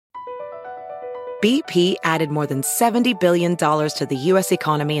BP added more than $70 billion to the U.S.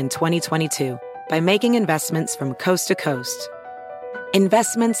 economy in 2022 by making investments from coast to coast.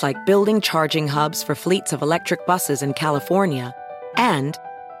 Investments like building charging hubs for fleets of electric buses in California and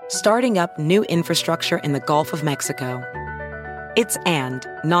starting up new infrastructure in the Gulf of Mexico. It's and,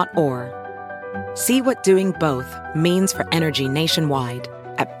 not or. See what doing both means for energy nationwide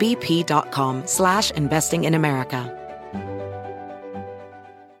at bp.com/investing in America.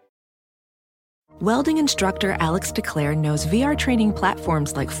 Welding instructor Alex DeClaire knows VR training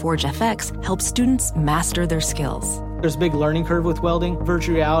platforms like Forge FX help students master their skills. There's a big learning curve with welding.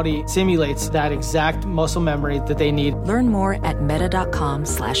 Virtual reality simulates that exact muscle memory that they need. Learn more at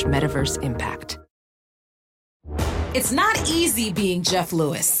meta.com/metaverseimpact. It's not easy being Jeff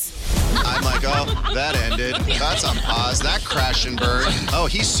Lewis. I'm like, oh, that ended. That's on pause. That crash and burn. Oh,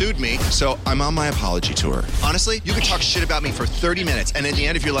 he sued me. So I'm on my apology tour. Honestly, you can talk shit about me for 30 minutes. And at the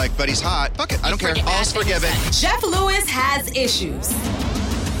end, if you're like, but he's hot, fuck it. I don't care. All's forgiven. Jeff Lewis has issues.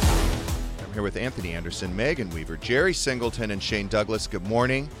 I'm here with Anthony Anderson, Megan Weaver, Jerry Singleton, and Shane Douglas. Good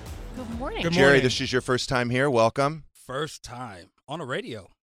morning. Good morning. Good Jerry, morning. this is your first time here. Welcome. First time on the radio.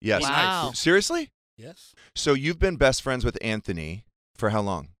 Yes. Wow. Seriously? Yes. So you've been best friends with Anthony for how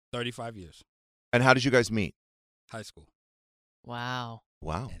long? 35 years. And how did you guys meet? High school. Wow.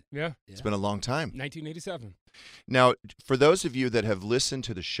 Wow. Yeah. It's been a long time. 1987. Now, for those of you that have listened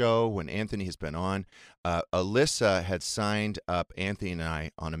to the show when Anthony has been on, Alyssa had signed up Anthony and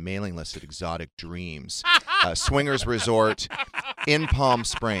I on a mailing list at Exotic Dreams, swingers resort in Palm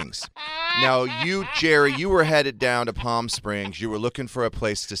Springs. Now, you, Jerry, you were headed down to Palm Springs. You were looking for a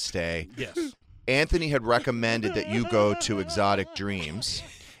place to stay. Yes. Anthony had recommended that you go to Exotic Dreams,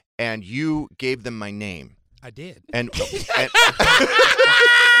 and you gave them my name. I did. And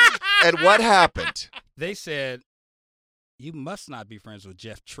what happened? They said, you must not be friends with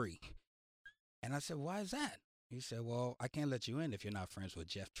Jeff Tree. And I said, why is that? He said, well, I can't let you in if you're not friends with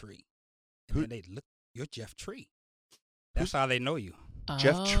Jeff Tree. And then they look, you're Jeff Tree. That's how they know you.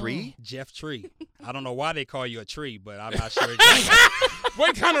 Jeff Tree? Jeff Tree. I don't know why they call you a tree, but I'm not sure exactly.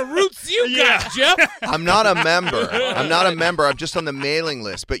 What kind of roots you got, Jeff? I'm not a member. I'm just on the mailing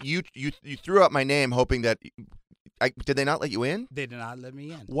list. But you threw out my name hoping that did they not let you in? They did not let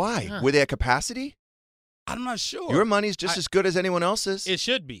me in. Why? Huh. Were they at capacity? I'm not sure. Your money's just as good as anyone else's. It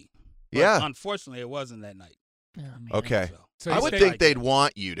should be. But Yeah. unfortunately, it wasn't that night. Oh, man. Okay. So I you would stayed think like they'd that.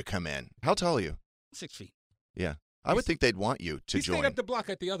 want you to come in. How tall are you? 6 feet. Yeah. I would think they'd want you to He stayed join. up the block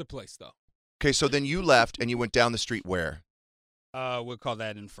at the other place, though. Okay, so then you left and you went down the street where? We'll call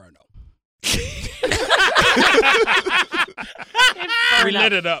that Inferno. We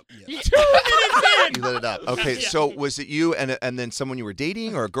lit it up. Yes. You lit it up. Okay, so was it you and then someone you were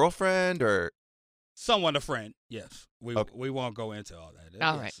dating or a girlfriend or? Someone, a friend. Yes. Okay. We won't go into all that.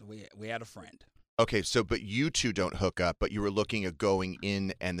 All Yes, we had a friend. Okay, so but you two don't hook up, but you were looking at going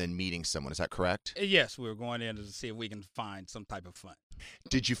in and then meeting someone. Is that correct? Yes, we were going in to see if we can find some type of fun.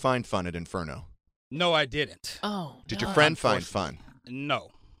 Did you find fun at Inferno? No, I didn't. Oh, Did no. your friend find fun No,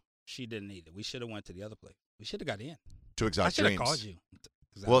 she didn't either. We should have went to the other place. We should have got in. to I Exotic should have Dreams? called you.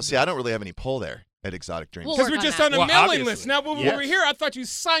 Well, see, I don't really have any pull there at Exotic Dreams. We'll Because work we're on just that. on a Well, mailing obviously. list. Now, when we Yes. were here, I thought you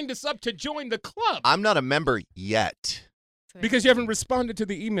signed us up to join the club. I'm not a member yet. Because you haven't responded to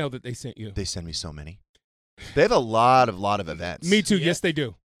the email that they sent you. They send me so many. They have a lot of events. Me too. Yeah. Yes, they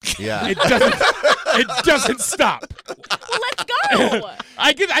do. Yeah. It doesn't stop. Well, let's go.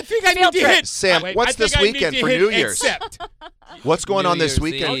 I think I Field need to trip. hit. Sam, Wait, what's I think this I need weekend to for hit New Year's? accept. What's going on this Year's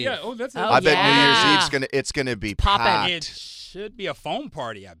weekend? Oh Eve. yeah. Oh, that's. Oh, I bet yeah. New Year's Eve's gonna be Poppin'. packed. It should be a foam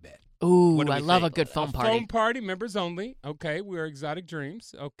party, I bet. Ooh, What do I we love think? a good foam A party. Phone party, members only. Okay, we're Exotic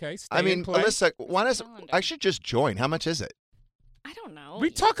Dreams. Okay, stay I mean, and play. Alyssa, why does I should just join? How much is it? I don't know.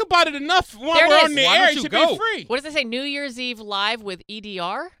 We talk about it enough while There it we're is. on the Why air. don't It you should go? be free. What does it say? New Year's Eve live with EDR?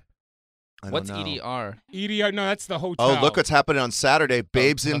 I don't What's know. EDR? EDR? No, that's the hotel. Oh, look what's happening on Saturday.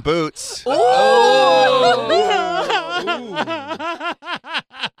 Babes in Boots.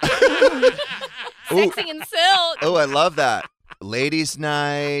 Sexy and silk. Oh, I love that. Ladies'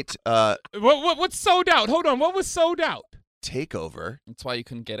 night, What's sold out? Hold on. What was sold out? takeover. That's why you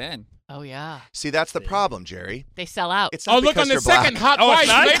couldn't get in. Oh, yeah. See, that's the problem, Jerry. They sell out. It's not Oh, look because on the you're black. second Hot Oh, Wife it's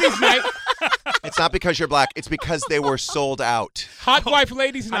not? Ladies Night. It's not because you're black. It's because they were sold out. Hot Wife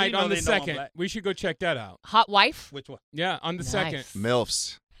Ladies How do Night you know on the they know I'm second. black? We should go check that out. Hot wife? Which one? Yeah, on the Nice. second.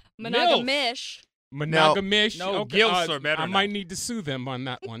 MILFs. Monogamish. Monogamish. No, okay, gilfs are better I now. might need to sue them on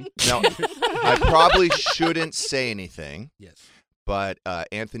that one. Now, I probably shouldn't say anything, Yes. but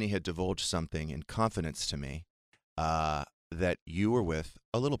Anthony had divulged something in confidence to me that you were with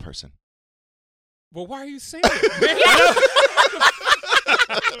a little person. Well, why are you saying it? Man,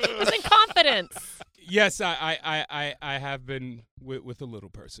 It was in confidence. experience. Yes, I have been with a little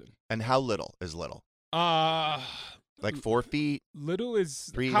person. And how little is little? Like 4 feet? Little is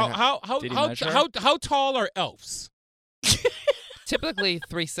 3.5. Did he measure? how tall are elves? Typically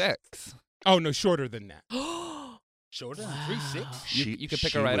 3'6". Oh no, shorter than that. Shorter than 3'6". You could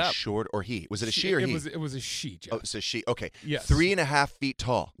pick she her right was up. short or he? Was it a she or he? It was a she, Jeff. Oh, it's a she. Okay. Yes. 3.5 feet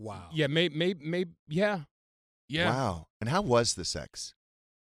tall. Wow. Yeah, maybe, yeah. Wow. And how was the sex?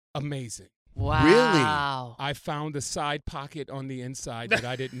 Amazing. Wow. I found a side pocket on the inside that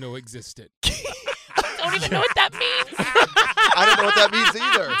I didn't know existed. Don't even know what that means. I don't know what that means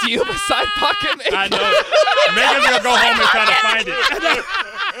either. Do you have a side pocket, Megan? I know. Megan's going to go home and try to find it.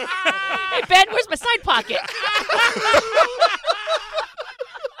 Hey, Ben, where's my side pocket?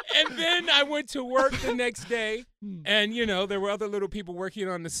 And then I went to work the next day, and, there were other little people working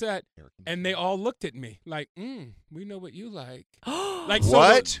on the set, and they all looked at me like, we know what you like. Like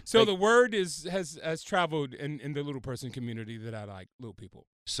What? So the word has traveled in the little person community that I like little people.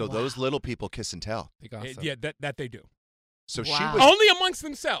 So those little people kiss and tell. They gossip. Yeah, that they do. So she Wow. was. Only amongst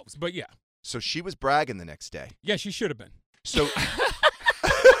themselves, but yeah. So she was bragging the next day. Yeah, she should have been. So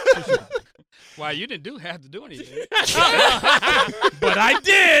Wow, you didn't have to do anything. But I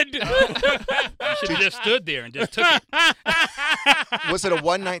did. You should have just stood there and just took it. was it a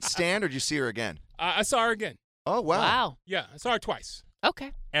one-night stand, or did you see her again? I saw her again. Oh wow. Wow. Yeah, I saw her twice.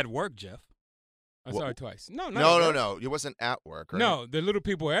 Okay. At work, Jeff. I saw her twice. No, No. It wasn't at work, right? No, the little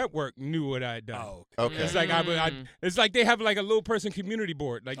people at work knew what I had done. Oh, Okay. It's like it's like they have like a little person community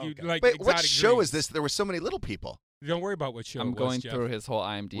board. Like you Okay. like. Wait, what Exotic show Dreams. is this? There were so many little people. Don't worry about what show. I'm it was, going Jeff. through his whole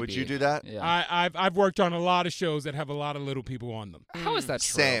IMDb. Would you do that? Yeah. I've worked on a lot of shows that have a lot of little people on them. How is that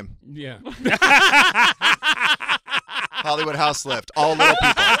true? Same. Yeah. Hollywood House Lift. All little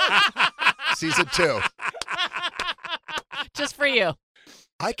people. Season 2. Just for you.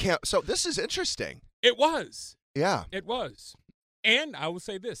 I can't. So this is interesting. It was. Yeah. It was. And I will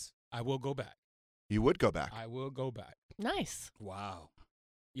say this: I will go back. You would go back. I will go back. Nice. wow.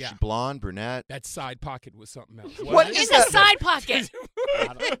 Yeah. She blonde, brunette. That side pocket was something else. What It's is a that? side pocket.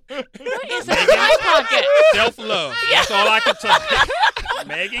 What is a side pocket? Self-love. That's all I can tell you.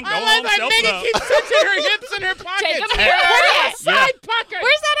 Megan, go home, self-love. keeps touching her hips and her pockets. Take 'em here. Where's the Yeah. side pocket?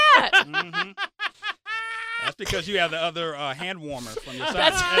 Where's that at? Mm-hmm. That's because you have the other hand warmer from your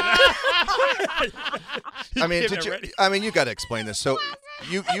side. I mean, Getting it ready. you got to explain this. So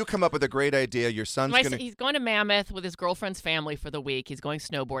you come up with a great idea. Your son's going to. He's going to Mammoth with his girlfriend's family for the week. He's going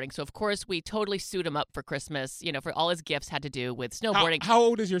snowboarding. So, of course, we totally suit him up for Christmas. For all his gifts had to do with snowboarding. How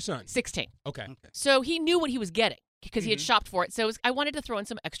old is your son? 16. Okay. So he knew what he was getting because he had shopped for it. So I wanted to throw in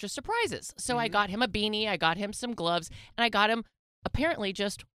some extra surprises. So I got him a beanie, I got him some gloves, and I got him apparently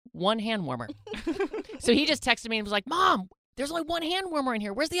just one hand warmer. So he just texted me and was like, Mom, there's only one hand warmer in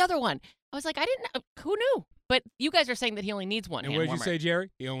here. Where's the other one? I was like, I didn't know. Who knew? But you guys are saying that he only needs one And hand what did warmer. you say,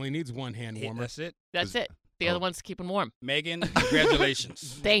 Jerry? He only needs one hand warmer. That's it. That's it. The other one's keeping warm. Megan,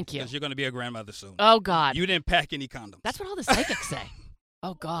 congratulations. Thank you. Because you're going to be a grandmother soon. Oh, God. You didn't pack any condoms. That's what all the psychics say.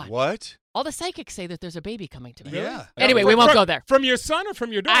 Oh, God. What? All the psychics say that there's a baby coming to me. Yeah. Anyway, we won't go there. From your son or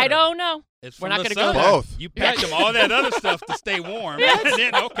from your daughter? I don't know. It's We're from not the gonna go sun. there. Both. You packed them all that other stuff to stay warm. Yes.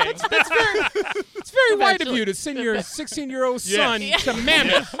 And then, okay. It's very white of Eventually. you to send your 16-year-old Yes. son Yeah. to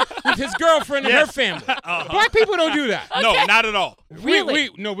Mammoth with his girlfriend and her Yes. family. Uh-huh. Black people don't do that. No, not at all. Really?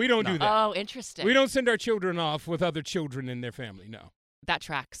 We don't do that. Oh, interesting. We don't send our children off with other children in their family. No. That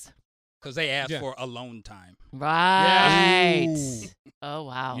tracks. Because they asked Yeah. for alone time. Right. Ooh. Oh,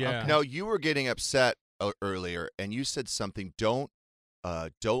 wow. Yeah. Okay. Now you were getting upset earlier, and you said something. Don't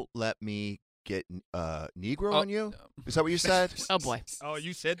let me get Negro on you. Is that what you said? Oh, boy. Oh,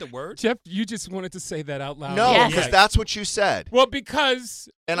 you said the word? Jeff, you just wanted to say that out loud. No, Yes. because that's what you said. Well, because.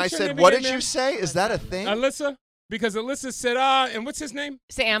 And I what's your said, name what again, did you ma'am? say? Is that a thing? Alyssa? Because Alyssa said, and what's his name?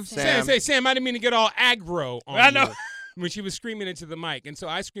 Sam. Sam. Sam, I didn't mean to get all aggro on I know. you when she was screaming into the mic. And so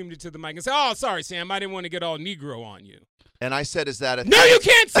I screamed into the mic and said, oh, sorry, Sam, I didn't want to get all Negro on you. And I said, is that a thing? No, you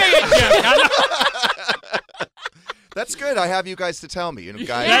can't say it, Jeff. That's good. I have you guys to tell me.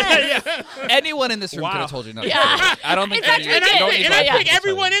 Guys. Yeah. Anyone in this room Wow. could have told you not to Yeah. say it. I don't think In fact, any- we you did. don't need And to I Yeah. think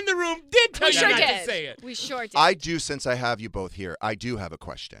everyone in the room did tell We you sure not did. to say it. We sure did. I do, since I have you both here. I do have a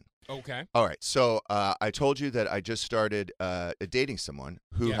question. Okay. All right. So I told you that I just started dating someone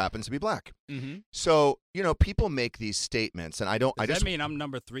who Yeah. happens to be black. Mm-hmm. So, people make these statements, and I don't. Does I just that mean I'm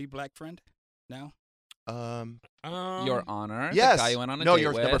number 3 black friend now? Your Honor. Yes. The guy you went on a No, date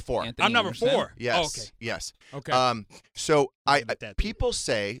you're with, number 4. Anthony I'm number Anderson. 4. Yes. Oh, okay. Yes. Okay. So Leave it at that. people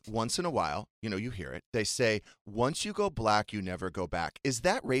say once in a while, you hear it. They say once you go black, you never go back. Is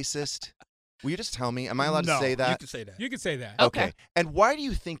that racist? Will you just tell me? Am I allowed to say that? You can say that. You can say that. Okay. And why do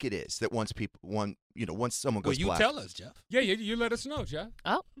you think it is that once someone goes Well, you black? tell us, Jeff. Yeah, you let us know, Jeff.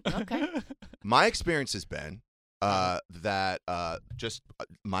 Oh, okay. My experience has been that just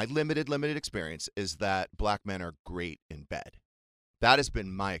my limited experience is that black men are great in bed. That has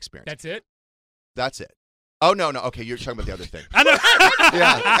been my experience. That's it? That's it. Oh, no. Okay, you're talking about the other thing. I know.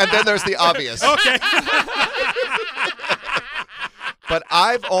 Yeah, and then there's the obvious. Okay. But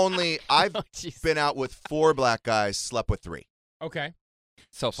I've been out with 4 black guys, slept with 3. Okay.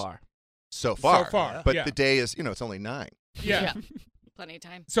 So far. So far. But yeah. the day is, it's only 9. Yeah. Plenty of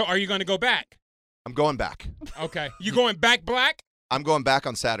time. So are you going to go back? I'm going back. Okay. You going back black? I'm going back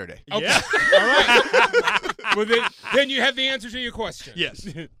on Saturday. Okay. Yeah. All right. Well, then you have the answer to your question. Yes.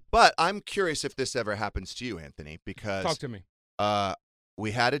 But I'm curious if this ever happens to you, Anthony, because Talk to me.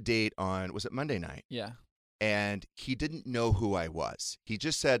 We had a date on, was it Monday night? Yeah. And he didn't know who I was. He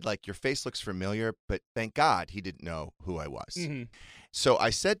just said, like, your face looks familiar, but thank God he didn't know who I was. Mm-hmm. So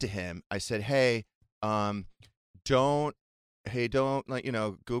I said to him, hey, don't like,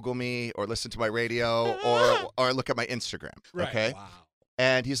 Google me or listen to my radio or look at my Instagram. Right. Okay. Wow.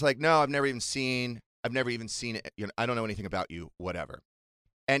 And he's like, no, I've never even seen it. I don't know anything about you, whatever.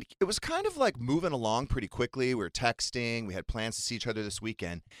 And it was kind of like moving along pretty quickly. We were texting. We had plans to see each other this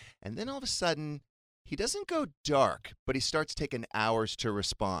weekend. And then all of a sudden, he doesn't go dark, but he starts taking hours to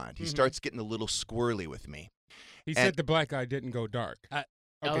respond. He starts getting a little squirrely with me. He said the black guy didn't go dark.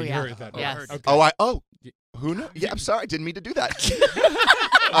 Oh, you yeah. heard that. Yes. Okay. Who knows? Yeah, I'm sorry. I didn't mean to do that. Do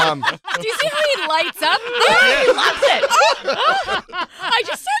you see how he lights up? He loves it. I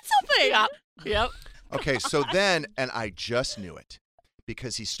just said something. Yep. Okay, so then, and I just knew it.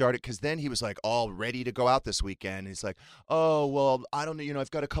 Because then he was like all ready to go out this weekend. He's like, oh, well, I don't know,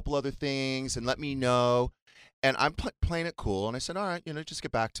 I've got a couple other things and let me know. And I'm playing it cool. And I said, all right, just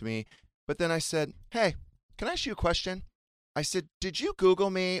get back to me. But then I said, hey, can I ask you a question? I said, did you Google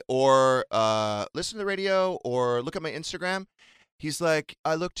me or listen to the radio or look at my Instagram? He's like,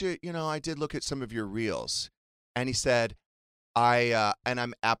 I did look at some of your reels. And he said, and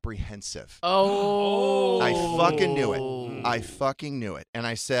I'm apprehensive. Oh. I fucking knew it. And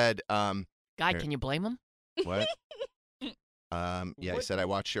I said, Guy, can you blame him? what? Yeah, he said,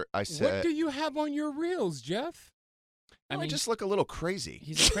 what do you have on your reels, Jeff? I just look a little crazy.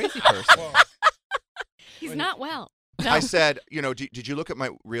 He's a crazy person. He's not well. No. I said, did you look at my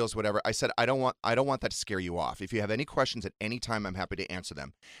reels, whatever? I said, I don't want that to scare you off. If you have any questions at any time, I'm happy to answer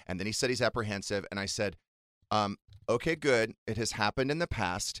them. And then he said he's apprehensive. And I said, okay, good. It has happened in the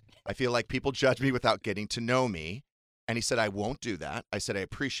past. I feel like people judge me without getting to know me. And he said, I won't do that. I said, I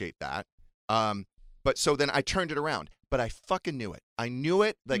appreciate that. But so then I turned it around. But I fucking knew it. I knew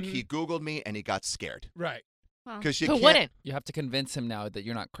it. Like he Googled me and he got scared. Right. Because Who wouldn't? You have to convince him now that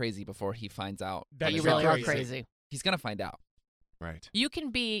you're not crazy before he finds out that you really are crazy. He's going to find out. Right. You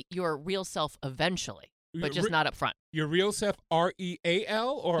can be your real self eventually, but just not up front. Your real self,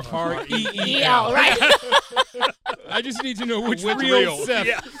 R-E-A-L or R-E-E-L? E-L, right. I just need to know which real self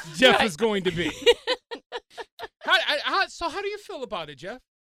Jeff is going to be. So how do you feel about it, Jeff?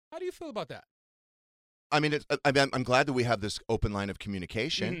 How do you feel about that? I mean, I'm glad that we have this open line of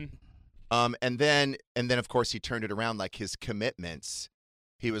communication. And then of course he turned it around, like his commitments.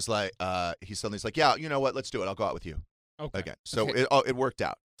 He was like, he's like, yeah, you know what? Let's do it. I'll go out with you. Okay. So it worked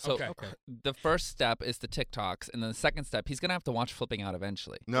out. So the first step is the TikToks, and then the second step, he's gonna have to watch Flipping Out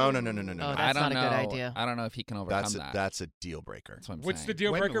eventually. No. Oh, that's not a good idea. I don't know if he can overcome that. That's a deal breaker. That's what I'm What's saying. the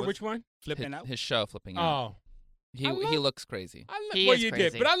deal breaker? Which one? Flipping Out? His show, Flipping Out. Oh. He looks crazy. You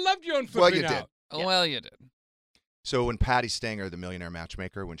did, but I loved you on Flipping Out. Yeah. Well, you did. So when Patty Stanger, the millionaire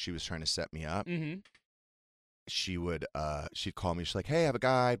matchmaker, when she was trying to set me up, she would she'd call me. She's like, hey, I have a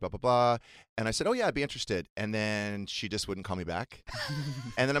guy, blah, blah, blah. And I said, oh, yeah, I'd be interested. And then she just wouldn't call me back.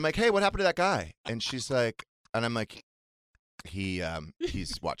 And then I'm like, hey, what happened to that guy? And she's like, and I'm like, he's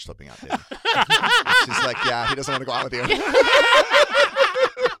watched Flipping Out, didn't he? She's like, yeah, he doesn't want to go out with you.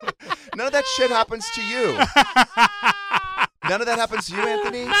 None of that shit happens to you. None of that happens to you,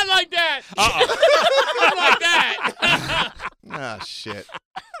 Anthony? Not like that. Not like that. Ah, shit.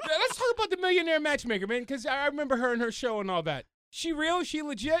 Let's talk about the millionaire matchmaker, man, because I remember her and her show and all that. She real? She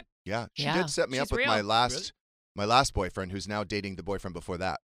legit? Yeah, she did set me up with my last boyfriend, who's now dating the boyfriend before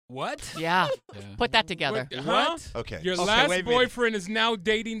that. What? Yeah. Put that together. What? Okay. Your last boyfriend is now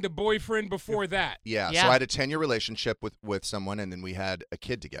dating the boyfriend before that. Yeah. So I had a 10-year relationship with someone, and then we had a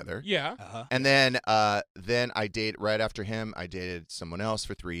kid together. Yeah. And then I dated right after him. I dated someone else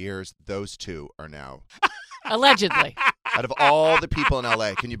for 3 years. Those two are now Allegedly. Out of all the people in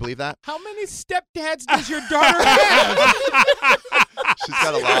LA, can you believe that? How many stepdads does your daughter have? She's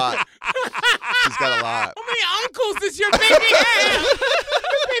got a lot. She's got a lot. How many uncles does your baby have?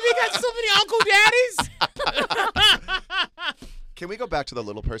 Your baby got so many uncle daddies. Can we go back to the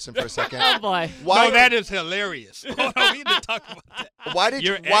little person for a second? Oh boy. Why? No, that is hilarious. Hold on, we need to talk about that. Why did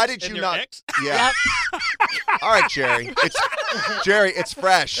Your you? Why ex did and you your not? ex? Yeah. All right, Jerry. It's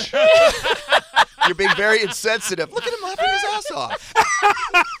fresh. You're being very insensitive. Look at him laughing his ass off.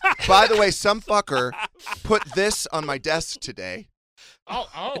 By the way, some fucker put this on my desk today.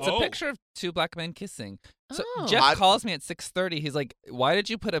 It's a picture of two black men kissing. So Oh. Jeff calls me at 6:30. He's like, "Why did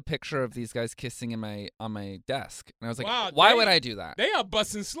you put a picture of these guys kissing on my desk?" And I was like, Wow, "Why would I do that?" They are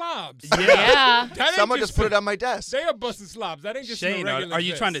busting slobs. Yeah. That ain't Someone just put it on my desk. They are busting slobs. That ain't just Shane, no regular are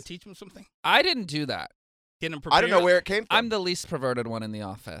you trying to fist. teach him something? I didn't do that. Get him prepared. I don't know where it came from. I'm the least perverted one in the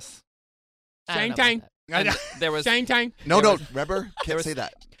office. I don't Shane know about Tang. that. And there was Shane Tang. No, there no. was- Remember? Can't say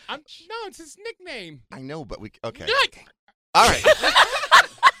that. No, it's his nickname. I know, but we. Okay. Yuck. All right.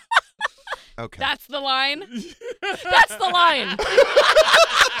 Okay. That's the line. That's the line.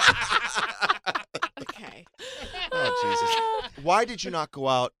 Okay. Oh Jesus! Why did you not go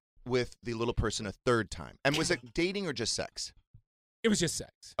out with the little person a third time? And was it dating or just sex? It was just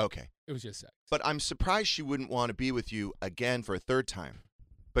sex. Okay. It was just sex. But I'm surprised she wouldn't want to be with you again for a third time.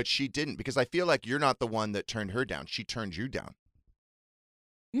 But she didn't, because I feel like you're not the one that turned her down. She turned you down.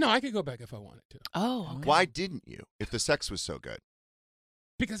 No, I could go back if I wanted to. Oh. Okay. Why didn't you? If the sex was so good.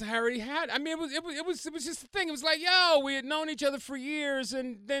 Because I already had. I mean, it was just the thing. It was like, yo, we had known each other for years,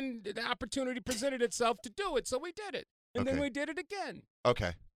 and then the opportunity presented itself to do it, so we did it, and then Okay. we did it again.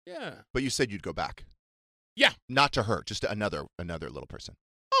 Okay. Yeah. But you said you'd go back. Yeah. Not to her, just to another little person.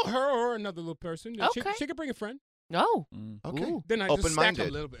 Oh, her or another little person. Okay. She could bring a friend. No. Okay. Ooh. Then I just stack Open-minded.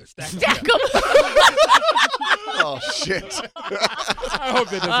 a little bit. Stack Stack 'em. Oh shit. I hope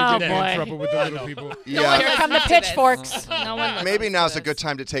that doesn't Oh, get me boy. in trouble with the little people. Yeah. Here come the pitchforks. No one Maybe listens now's to a good this.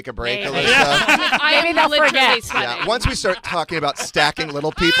 time to take a break, Maybe. Alyssa. I Maybe am they'll literally forget. sweating. Yeah. Once we start talking about stacking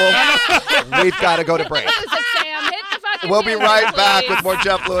little people, we've got to go to break. What is it, Sam? Hit the fucking We'll be music, right back please. with more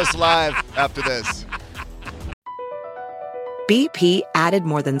Jeff Lewis Live after this. BP added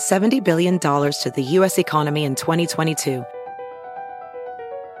more than $70 billion to the U.S. economy in 2022.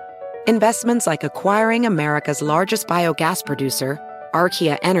 Investments like acquiring America's largest biogas producer,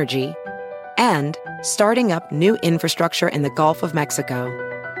 Archaea Energy, and starting up new infrastructure in the Gulf of Mexico.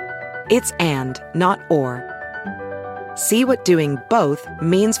 It's and, not or. See what doing both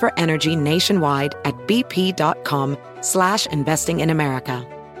means for energy nationwide at bp.com/investing in America.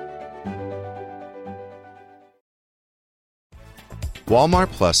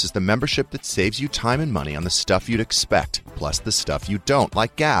 Walmart Plus is the membership that saves you time and money on the stuff you'd expect, plus the stuff you don't,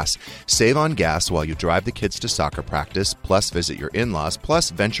 like gas. Save on gas while you drive the kids to soccer practice, plus visit your in-laws, plus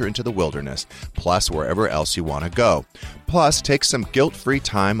venture into the wilderness, plus wherever else you want to go. Plus, take some guilt-free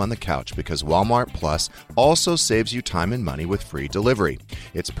time on the couch because Walmart Plus also saves you time and money with free delivery.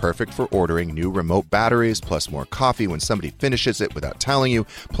 It's perfect for ordering new remote batteries, plus more coffee when somebody finishes it without telling you,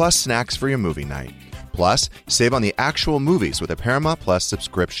 plus snacks for your movie night. Plus, save on the actual movies with a Paramount Plus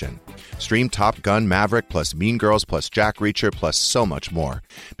subscription. Stream Top Gun Maverick plus Mean Girls plus Jack Reacher plus so much more.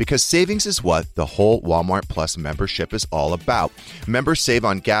 Because savings is what the whole Walmart Plus membership is all about. Members save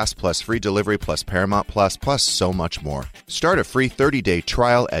on gas plus free delivery plus Paramount Plus so much more. Start a free 30-day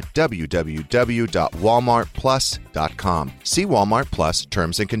trial at www.walmartplus.com. See Walmart Plus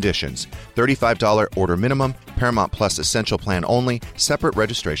terms and conditions. $35 order minimum, Paramount Plus Essential Plan only, separate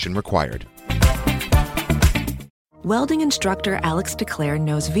registration required. Welding instructor Alex DeClaire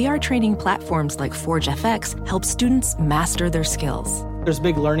knows VR training platforms like ForgeFX help students master their skills. There's a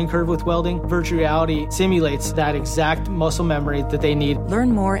big learning curve with welding. Virtual reality simulates that exact muscle memory that they need.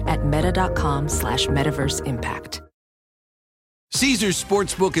 Learn more at meta.com/metaverse impact. Caesars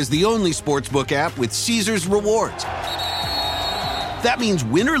Sportsbook is the only sportsbook app with Caesars Rewards. That means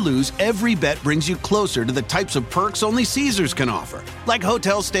win or lose, every bet brings you closer to the types of perks only Caesars can offer. Like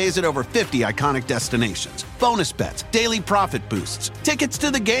hotel stays at over 50 iconic destinations, bonus bets, daily profit boosts, tickets to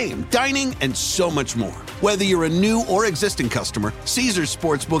the game, dining, and so much more. Whether you're a new or existing customer, Caesars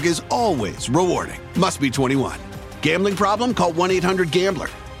Sportsbook is always rewarding. Must be 21. Gambling problem? Call 1-800-GAMBLER.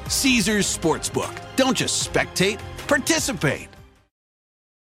 Caesars Sportsbook. Don't just spectate, participate.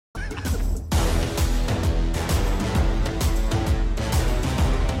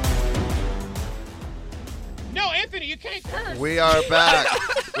 No, Anthony, you can't curse. We are back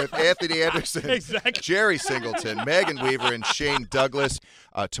with Anthony Anderson, Exactly. Jerry Singleton, Megan Weaver, and Shane Douglas.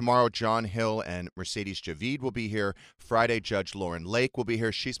 Tomorrow, John Hill and Mercedes Javid will be here. Friday, Judge Lauren Lake will be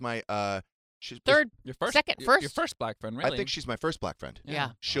here. She's my She's Third, Your first, second, your- first. Your first black friend, really? I think she's my first black friend. Yeah.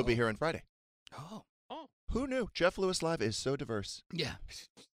 She'll be here on Friday. Oh. Who knew? Jeff Lewis Live is so diverse. Yeah.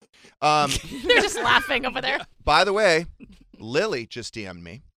 They're just laughing over there. By the way, Lily just DM'd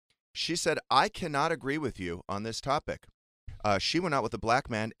me. She said, I cannot agree with you on this topic. She went out with a black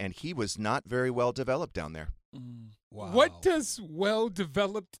man, and he was not very well developed down there. Wow. What does well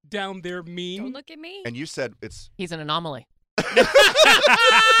developed down there mean? Don't look at me. And you said it's... He's an anomaly.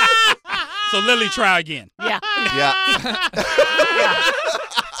 So Lily, try again. Yeah. Yeah.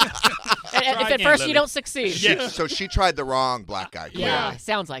 And if at again, first Lily. you don't succeed. So she tried the wrong black guy. Clearly. Yeah,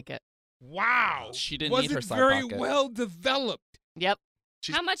 sounds like it. Wow. She didn't Was need her it side very pocket. well developed? Yep.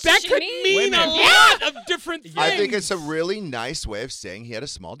 How much That does she could mean? mean a minute. lot of different things. I think it's a really nice way of saying he had a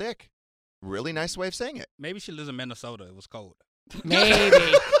small dick. Really nice way of saying it. Maybe she lives in Minnesota. It was cold. Maybe.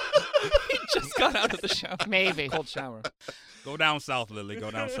 He just got out of the shower. Maybe. Cold shower. Go down south, Lily.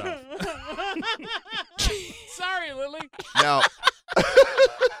 Go down south. Sorry, Lily. Now,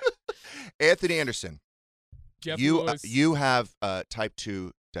 Anthony Anderson, Jeff you Lewis. you have type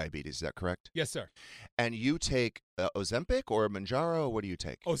 2 diabetes, is that correct? Yes, sir. And you take Ozempic or Mounjaro? What do you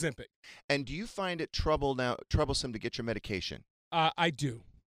take? Ozempic. And do you find it troublesome to get your medication? I do.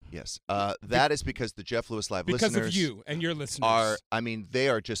 Yes. That is because the Jeff Lewis Live Because listeners of you and your listeners. they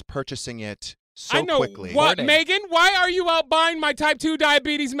are just purchasing it so I know. quickly. What, Megan? Why are you out buying my type 2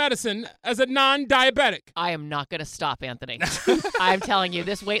 diabetes medicine as a non-diabetic? I am not going to stop, Anthony. I'm telling you,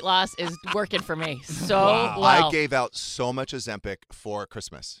 this weight loss is working for me so Wow. well. I gave out so much Ozempic for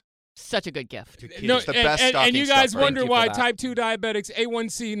Christmas. Such a good gift. No, It's the best and stocking you guys stuffer. wonder Thank you why for that. type 2 diabetics'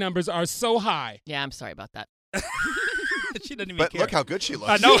 A1C numbers are so high. Yeah, I'm sorry about that. She doesn't even But care. look how good she looks.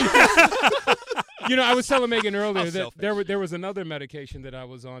 I know. You know, I was telling Megan earlier How that selfish. there was another medication that I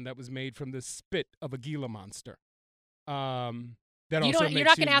was on that was made from the spit of a Gila monster. That You're also not makes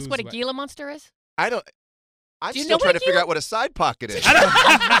going you to ask what a lose weight. Gila monster is? I'm Do you still know trying what to figure Gila- out what a side pocket is.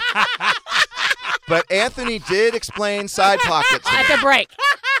 But Anthony did explain side pocket to At me. the break.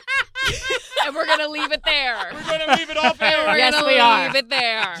 And we're gonna leave it there. We're going to leave it off And air. we're Yes, gonna we leave are. it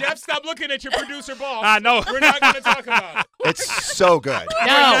there. Jeff, stop looking at your producer boss. I know. We're not going to talk about it. It's so good. We're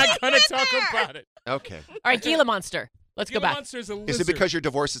No. not going to talk about it. Okay. All right, Gila monster. Let's Gila go back. monster is a lizard. Is it because your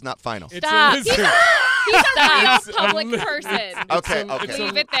divorce is not final? It's Stop. a lizard. He's a It's real a public li- person. Okay, a- okay. it's a-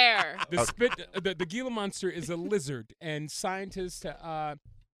 Leave it there. The Gila monster is a lizard, and scientists,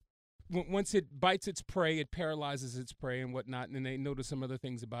 once it bites its prey, it paralyzes its prey and whatnot, and they notice some other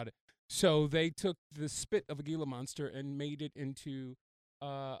things about it. So they took the spit of a Gila monster and made it into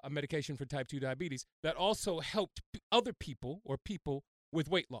a medication for type 2 diabetes that also helped other people or people with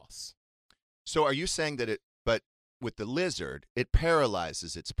weight loss. So are you saying that but with the lizard, it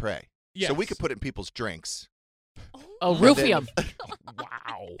paralyzes its prey? Yes. So we could put it in people's drinks. Oh, And roofie then- 'em.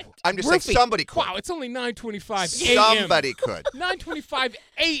 Wow. I'm just saying Roofie. somebody could. Wow, it's only 9:25 a.m. Somebody could. 9:25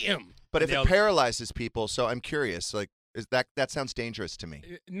 a.m. But if Nailed it it. paralyzes people, so I'm curious, like, is that sounds dangerous to me.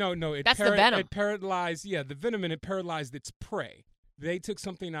 No, it That's the venom. It paralyzed, the venom, and it paralyzed its prey. They took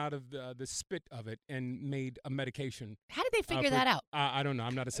something out of the spit of it and made a medication. How did they figure for- that out? I don't know.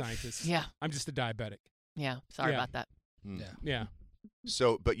 I'm not a scientist. Yeah. I'm just a diabetic. Yeah, sorry Yeah. about that. Hmm. Yeah.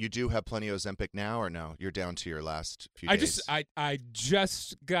 So, but you do have plenty of Ozempic now, or no? You're down to your last few I days.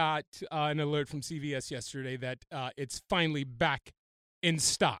 just got an alert from CVS yesterday that it's finally back in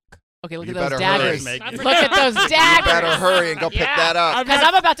stock. Okay, look You at those better hurry, daggers. Megan. Look at those You daggers. better hurry and go pick that up. Because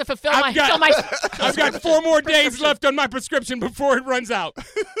I'm about to fulfill my. I've got 4 more days left on my prescription before it runs out. I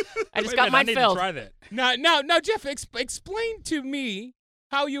just Wait a got minute, mine I need filled. to try that. Now, Jeff, explain to me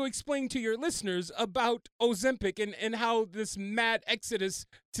how you explain to your listeners about Ozempic and how this mad exodus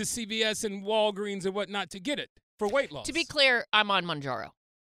to CVS and Walgreens and whatnot to get it for weight loss. To be clear, I'm on Manjaro.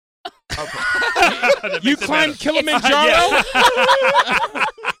 That You makes it climb better. Kilimanjaro?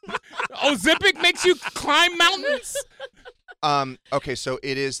 Ozempic makes you climb mountains? Okay, so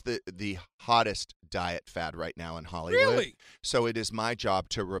it is the hottest diet fad right now in Hollywood. Really? So it is my job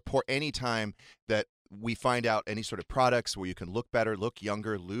to report anytime that we find out any sort of products where you can look better, look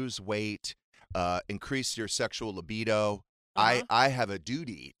younger, lose weight, increase your sexual libido. Uh-huh. I have a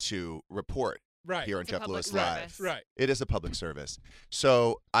duty to report Right. here on It's a Jeff public Lewis Live. service. Right. It is a public service.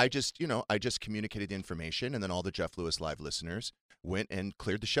 So I just communicated the information, and then all the Jeff Lewis Live listeners went and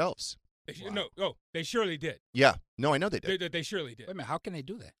cleared the shelves. They surely did. Yeah. No, I know they did. They surely did. Wait a minute, how can they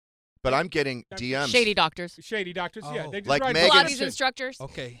do that? But I'm getting DMs. Shady doctors. Shady doctors, yeah. Oh. They just Like write Megan's- Pilates Pilates instructors.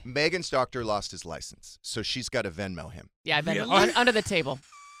 Okay. Megan's doctor lost his license, so she's got to Venmo him. Yeah, I've been Really? under the table.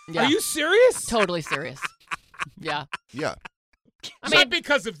 Yeah. Are you serious? Totally serious. Yeah. Yeah. Not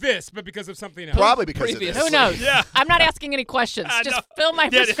because of this, but because of something else. Probably because Previous. of this. Who knows? Yeah. I'm not asking any questions. I Just know. fill my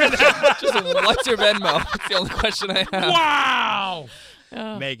Yeah. prescription. Just what's your Venmo? That's the only question I have. Wow.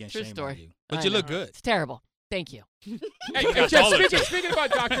 Oh, Megan, true shame story. on you. But I you look know. good. It's terrible. Thank you. Hey, Jeff, speaking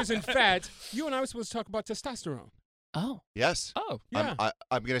about doctors and fads, you and I were supposed to talk about testosterone. Oh. Yes. Oh, Yeah.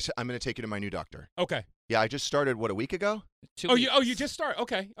 I'm gonna take you to my new doctor. Okay. Yeah, I just started a week ago. 2 Oh, weeks. you just start.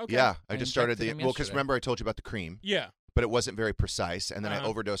 Okay. Okay. Yeah, I I just started injected him because yesterday. remember I told you about the cream, Yeah. but it wasn't very precise, and then I Uh-huh.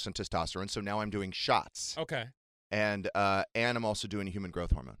 overdosed on testosterone, so now I'm doing shots, Okay. and I'm also doing a human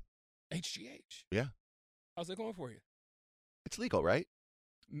growth hormone. HGH. Yeah, How's it going for you? it's legal, right?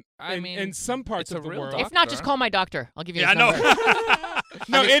 I in, mean, in some parts it's of a the real world. doctor. If not, just call my doctor. I'll give you Yeah, his I know. number.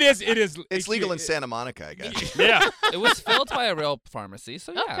 No, I mean, it is. It is. It's legal in HGH. Santa Monica, I guess. Yeah. It was filled by a real pharmacy,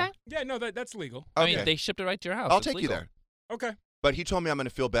 so yeah. Okay. Yeah, no, that's legal. I Okay. mean, they shipped it right to your house. I'll It's take you legal. there. Okay. But he told me I'm going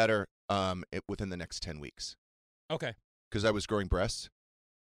to feel better within the next 10 weeks Okay. because I was growing breasts.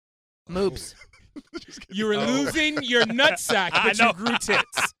 Moobs. You were losing your nutsack, I but you know. grew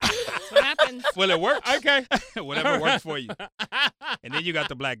tits. That's what happens. Well, it works. Okay. Whatever works for you. And then you got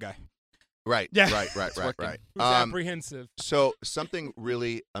the black guy. Right, Yeah. right. working. Who's apprehensive? So something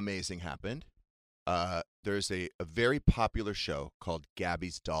really amazing happened. There's a very popular show called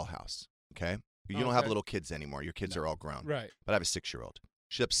Gabby's Dollhouse. Okay, you don't have Okay. little kids anymore. Your kids are all grown. Right. But I have a 6-year-old.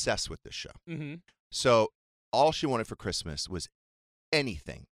 She's obsessed with this show. Mm-hmm. So all she wanted for Christmas was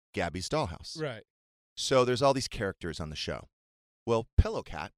anything Gabby's Dollhouse. Right. So there's all these characters on the show. Well, Pillow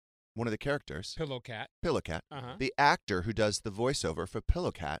Cat, one of the characters, Pillow cat. Pillow Cat, Uh-huh. the actor who does the voiceover for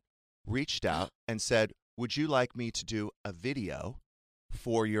Pillow Cat, reached out and said, "Would you like me to do a video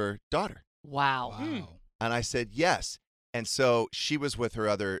for your daughter?" Wow. And I said, yes. And so she was with her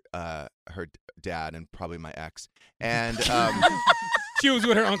her dad and probably my ex. And She was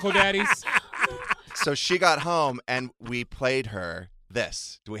with her Uncle Daddies. so she got home and we played her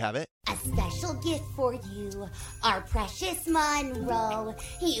this. Do we have it? A special gift for you, our precious Monroe.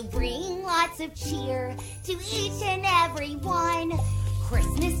 You bring lots of cheer to each and every one.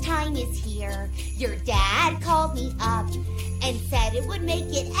 Christmas time is here. Your dad called me up and said it would make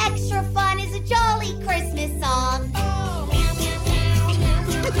it extra fun as a jolly Christmas song.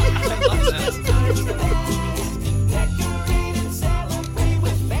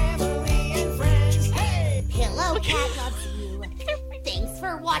 Pillow Cat loves you. Thanks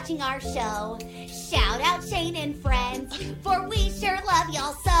for watching our show. Shout out Shane and friends, for we sure love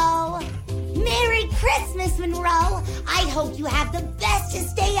y'all so. Merry Christmas, Monroe. I hope you have the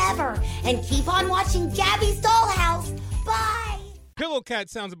bestest day ever. And keep on watching Gabby's Dollhouse. Bye. Pillow cat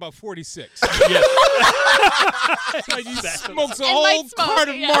sounds about 46. Yes. Like he smokes a And whole light smoke, cart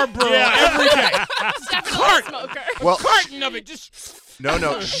of yeah. Marlboro Yeah. every day. Definitely Cart. a smoker. Well, Carton of it. Just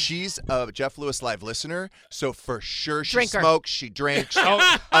no. She's a Jeff Lewis Live listener. So for sure she Drinker. smokes, she drinks,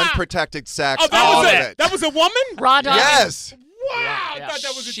 Oh. unprotected sex, oh, all of that it. was a woman? Raw dog. Yes. Wow. I Yeah. thought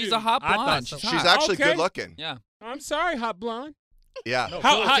that was a She's dude. a hot I thought blonde. so. She's She's hot. actually Okay. good looking. Yeah. I'm sorry, hot blonde. Yeah. No,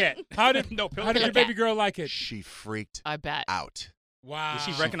 How, Pillow how, Cat. how did No, Pillow how did your Cat. baby girl like it? She freaked I bet. out. Wow.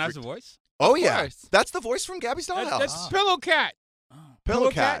 Did she recognize the voice? Oh, Of yeah. course. That's the voice from Gabby's Dollhouse. That's Pillow Cat.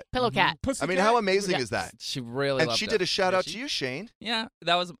 Pillow Cat. Pillow cat. Pussy I mean, cat? how amazing Yeah. is that? She really And loved she it. did a shout out Did to she? you, Shane. Yeah,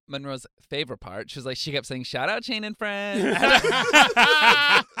 that was Monroe's favorite part. She was like, she kept saying, "Shout out Shane and friends."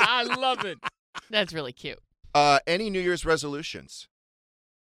 I love it. That's really cute. Any New Year's resolutions?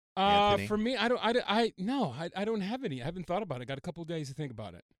 Anthony? For me, I don't have any. I haven't thought about it. Got a couple of days to think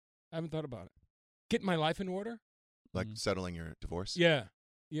about it. I haven't thought about it. Get my life in order. Like settling your divorce? Yeah.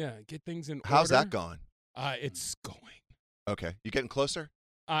 Get things in order. How's that going? It's going. Okay. You getting closer?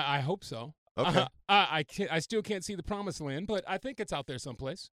 I hope so. Okay. I still can't see the promised land, but I think it's out there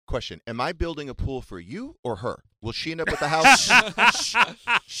someplace. Question. Am I building a pool for you or her? Will she end up with the house?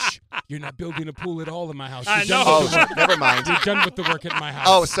 Shh. You're not building a pool at all in my house. I You're done know. with the work. Never mind. You're done with the work at my house.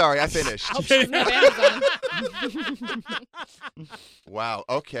 Oh, sorry. I finished. Hope she's no Amazon. Wow.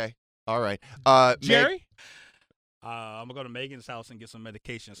 Okay. All right. Jerry? I'm going to go to Megan's house and get some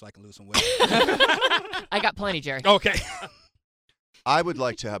medication so I can lose some weight. I got plenty, Jerry. Okay. I would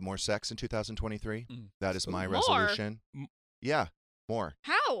like to have more sex in 2023. That is my More? resolution. Yeah, more.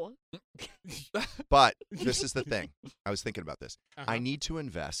 How? But this is the thing. I was thinking about this. Uh-huh. I need to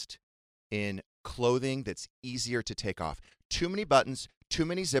invest in clothing that's easier to take off. Too many buttons, too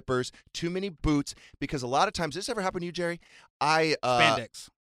many zippers, too many boots. Because a lot of times, this ever happened to you, Jerry? Spandex.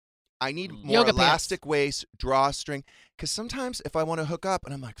 I need more Yoga pants. elastic waist, drawstring. Because sometimes if I want to hook up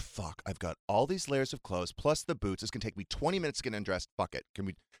and I'm like, fuck, I've got all these layers of clothes plus the boots. It's going to take me 20 minutes to get undressed. Fuck it. Can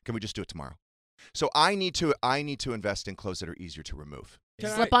we just do it tomorrow? So I need to invest in clothes that are easier to remove.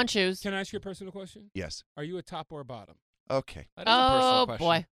 Can Slip-on shoes. Can I ask you a personal question? Yes. Are you a top or a bottom? Okay. That is a personal Oh, question.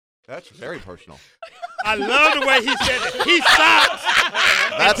 boy. That's very personal. I love the way he said it. He stopped.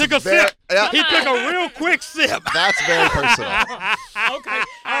 That's He took a very- sip. yeah. He took a real quick sip. That's very personal. Okay.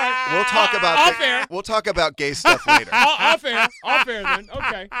 All right. We'll talk about Off air. We'll talk about gay stuff later. Off air. Off air then.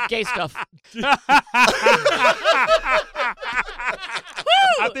 Okay. Gay stuff.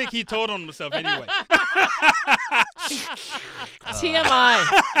 I think he told on himself anyway. TMI.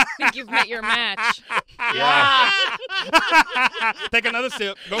 I think you've met your match. Yeah. Take another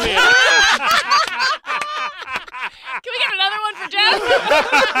sip. Go ahead. Can we get another one for Jeff?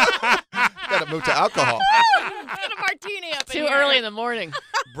 Got to move to alcohol. Let's get a martini up in Too here. early in the morning.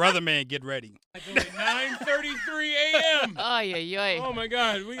 Brother man, get ready. It's only 9:33 a.m. Ay, ay, ay. Oh, my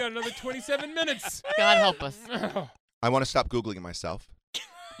God. We got another 27 minutes. God help us. I want to stop Googling it myself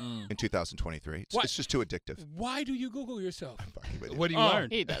in 2023. What? It's just too addictive. Why do you Google yourself? What do you Oh. learn?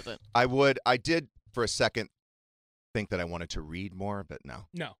 He doesn't. I did for a second think that I wanted to read more, but no.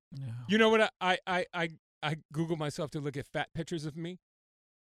 No. You know what? I Google myself to look at fat pictures of me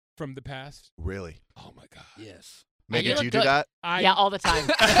from the past. Really? Oh, my God. Yes. Megan, you do look you do good. that? Yeah, all the time.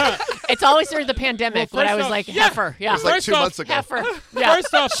 It's always during the pandemic when I first was off, like, yeah. heifer. Yeah. It was like First 2 off, months ago. Heifer. Yeah.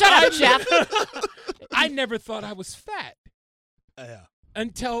 First off, Shut up, Jeff. I never thought I was fat Yeah.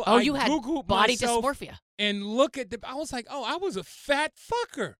 until Oh, I you had Googled body myself dysmorphia. and look at I was like, oh, I was a fat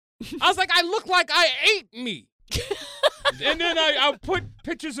fucker. I was like, I look like I ate me. And then I put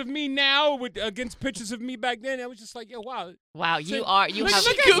pictures of me now against pictures of me back then. I was just like, yo, wow. Wow, So- you Look have.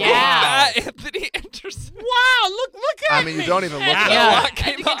 at Google yeah. fat Anthony Anderson. Wow, look at I me. mean, you don't even look Yeah. that A lot I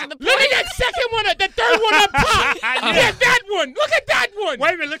came think it's up. in the Look at that second one, the third one up top. Yeah, that one. Look at that one.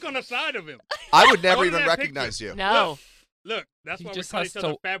 Wait a minute. Look on the side of him. I would never Go to even that recognize you. No. Look, that's He why we just call has each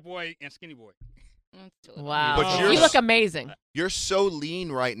other to- fat boy and skinny boy. Wow. But you're you look s- amazing. You're so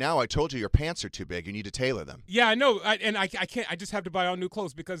lean right now. I told you your pants are too big. You need to tailor them. Yeah, I know. I can't. I just have to buy all new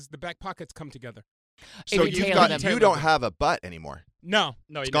clothes because the back pockets come together. So you you've tailor got them. you don't have a butt anymore. No.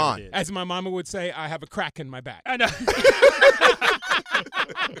 No, It's he gone. never did. As my mama would say, I have a crack in my back. I know.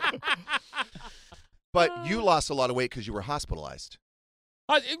 But you lost a lot of weight because you were hospitalized.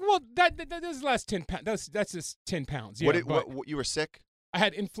 Well, that's the last 10 pounds. That's just 10 pounds. Yeah, What you were sick? I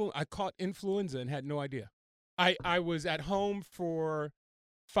had I caught influenza and had no idea. I was at home for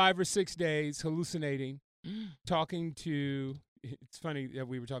 5 or 6 days hallucinating, talking to. It's funny that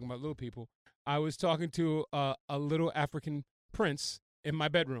we were talking about little people. I was talking to a little African prince in my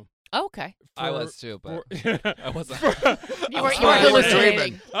bedroom. Okay. I was too, but I wasn't. You were I was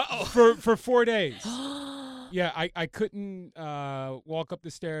hallucinating. For 4 days. Yeah, I couldn't walk up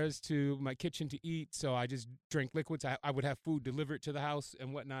the stairs to my kitchen to eat, so I just drank liquids. I would have food delivered to the house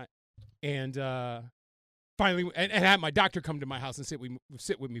and whatnot. And finally, and had my doctor come to my house and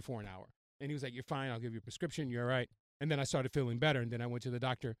sit with me for an hour. And he was like, "You're fine. I'll give you a prescription. You're all right." And then I started feeling better. And then I went to the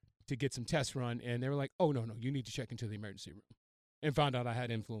doctor to get some tests run. And they were like, "Oh, no, you need to check into the emergency room." And found out I had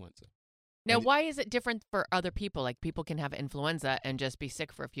influenza. Now, why is it different for other people? Like, people can have influenza and just be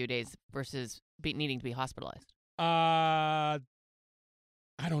sick for a few days versus needing to be hospitalized. I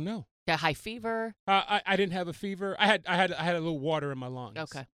don't know. Yeah, high fever. I didn't have a fever. I had a little water in my lungs.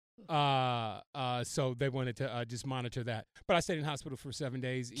 Okay. So they wanted to just monitor that. But I stayed in hospital for 7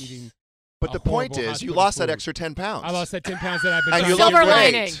 days eating. But the point horrible is, you hospital lost that food. extra 10 pounds. I lost that 10 pounds that I've been And trying you to look get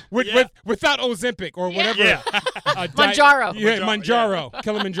Silver rid of. lining. Without Ozempic or whatever. Yeah. Manjaro. Yeah, Manjaro.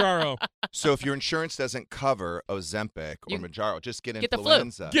 Kilimanjaro. So if your insurance doesn't cover Ozempic or Manjaro, just get Get the flu.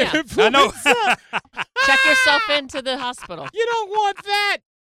 influenza. Get Yeah. influenza. Check yourself into the hospital. You don't want that.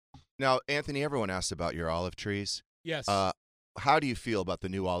 Now, Anthony, everyone asked about your olive trees. Yes. How do you feel about the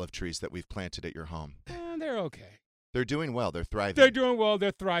new olive trees that we've planted at your home? They're okay. They're doing well. They're thriving. They're doing well. They're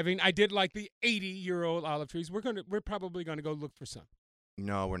thriving. I did like the 80-year-old olive trees. We're probably gonna go look for some.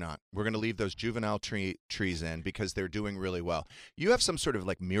 No, we're not. We're going to leave those juvenile trees in because they're doing really well. You have some sort of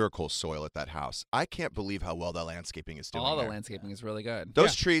like miracle soil at that house. I can't believe how well the landscaping is doing. All the there. landscaping is really good.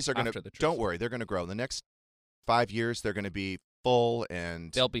 Those trees are going After to. the trees. Don't worry, they're going to grow. In the next 5 years, they're going to be full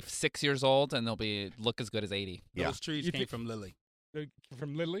and. They'll be 6 years old and they'll look as good as 80. Yeah. Those trees You came think- from Lily.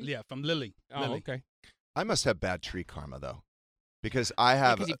 From Lily? Yeah, from Lily. Oh, Lily. okay. I must have bad tree karma though, because I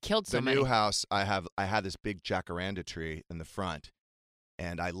have 'cause you killed so the many. new house. I had this big jacaranda tree in the front,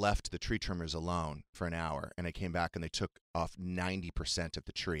 and I left the tree trimmers alone for an hour, and I came back and they took off 90% of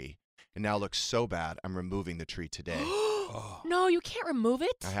the tree, and now it looks so bad. I'm removing the tree today. No, you can't remove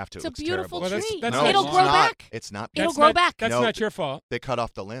it. I have to. It's It a looks beautiful terrible. Well, tree. that's No, It'll it's grow not. back. It's not. It'll That's grow not- back. That's No, not your fault. They cut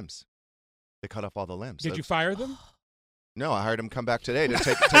off the limbs. They cut off all the limbs. Did you fire them? No, I hired them to come back today to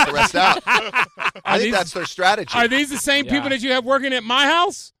take the rest out. I think that's their strategy. Are these the same people that you have working at my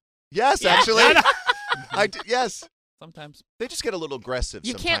house? Yes, Yeah. actually. Yes. Sometimes. They just get a little aggressive.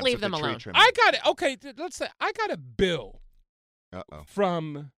 You can't sometimes leave with them the tree alone. trimming. I got it. Okay, let's say I got a bill Uh-oh.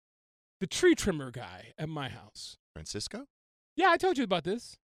 from the tree trimmer guy at my house. Francisco? Yeah, I told you about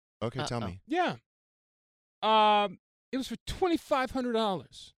this. Okay, tell me. Yeah. It was for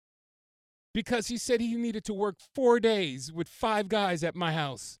 $2,500 because he said he needed to work 4 days with 5 guys at my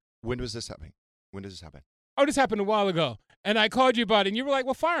house. When was this happening? When does this happen? Oh, this happened a while ago. And I called you about it, and you were like,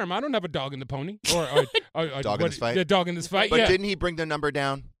 well, fire him. I don't have a dog in the pony. Or Dog in this fight? The dog in this fight, But yeah. didn't he bring the number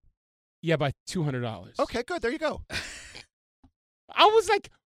down? Yeah, by $200. Okay, good. There you go. I was like,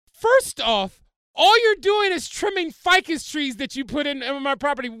 first off, all you're doing is trimming ficus trees that you put in my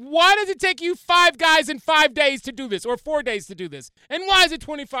property. Why does it take you 5 guys in 5 days to do this, or 4 days to do this? And why is it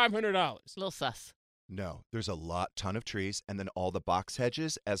 $2,500? A little sus. No, there's a ton of trees, and then all the box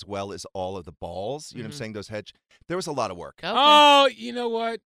hedges, as well as all of the balls. You know what I'm saying? Those hedge. There was a lot of work. Okay. Oh, you know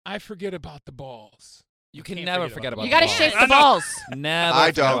what? I forget about the balls. You can never forget about You the got to balls. shape the balls. Never I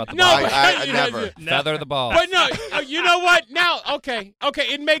forget don't. about the No, balls. but I you know, never. Feather the balls. But no, you know what? Now, okay,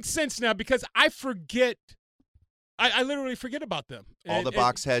 it makes sense now because I forget. I literally forget about them. All the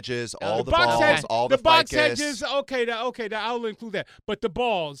box hedges, all the box balls, hedge- all the box ficus. hedges. Okay, I'll include that. But the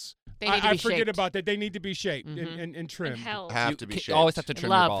balls, They need to I be forget shaped. about that. They need to be shaped Mhm. and trimmed. held. Have You to be can- shaped. always have to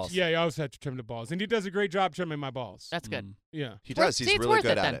trim Loved. your balls. Yeah, you always have to trim the balls, and he does a great job trimming my balls. That's good. Yeah, He does. See, He's it's really worth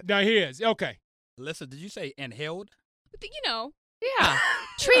good it at then. it. now he is. Okay, Alyssa, did you say inhaled? You know. Yeah.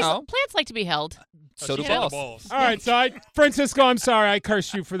 Trees, No. plants like to be held. So do she said the balls. all right. So, Francisco, I'm sorry, I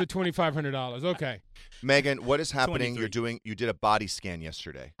cursed you for the $2,500. Okay. Megan, what is happening? 23. You did a body scan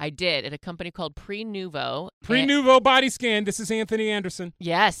yesterday. I did at a company called Pre-Nuvo. Pre-Nuvo body scan. This is Anthony Anderson.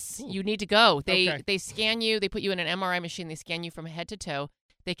 Yes, you need to go. Okay. They scan you. They put you in an MRI machine. They scan you from head to toe.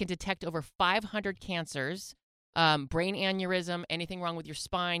 They can detect over 500 cancers, brain aneurysm, anything wrong with your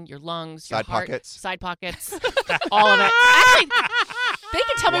spine, your lungs, your Side heart, pockets. side pockets, all of it. Actually, they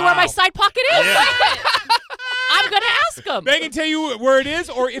can tell me where my side pocket is. I'm gonna ask them. They can tell you where it is,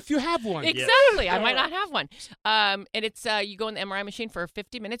 or if you have one. Exactly. I might not have one. And it's you go in the MRI machine for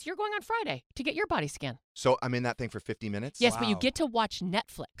 50 minutes. You're going on Friday to get your body scan. So I'm in that thing for 50 minutes? Yes, but you get to watch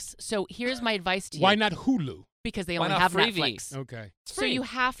Netflix. So here's my advice to you. Why not Hulu? Because they Why only not have Freevee? Netflix. Okay. So you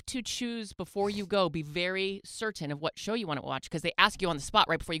have to choose before you go. Be very certain of what show you want to watch because they ask you on the spot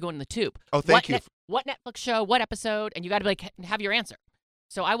right before you go in the tube. Oh, thank you. What Netflix show? What episode? And you got to have your answer.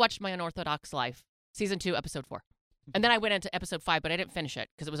 So I watched My Unorthodox Life, season 2, episode 4, and then I went into episode 5, but I didn't finish it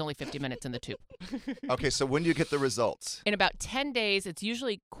because it was only 50 minutes in the tube. Okay, so when do you get the results? In about 10 days, it's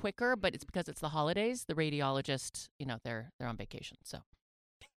usually quicker, but it's because it's the holidays. The radiologist, they're on vacation. So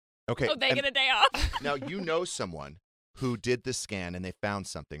Okay. Oh, they and get a day off. now you know someone who did the scan and they found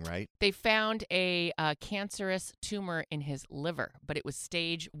something, right? they found a cancerous tumor in his liver, but it was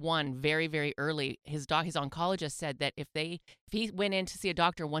stage 1, very, very early. His oncologist said that if he went in to see a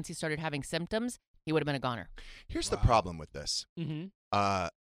doctor once he started having symptoms, he would have been a goner. Here's the problem with this. Mm-hmm.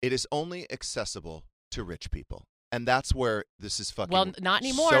 It is only accessible to rich people. And that's where this is fucking Well, not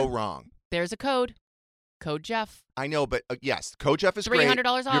anymore. so wrong. There's a code. Code Jeff. I know, but yes, Code Jeff is $300 great.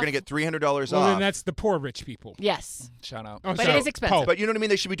 off. You're going to get $300 Well, off. then that's the poor rich people. Yes. Shout out. Oh, But so- it is expensive. But you know what I mean?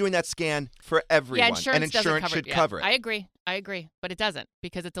 They should be doing that scan for everyone. Yeah, insurance and doesn't insurance cover should it. cover it. I agree, but it doesn't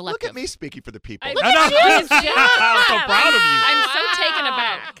because it's elective. Look at me speaking for the people. Look I know. at you, Jeff. I'm so proud of you. I'm so taken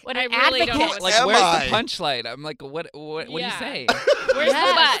aback. What I an really don't know advocate. what's Am Like, where's I? the punchline? I'm like, what do you Yeah. say? Where's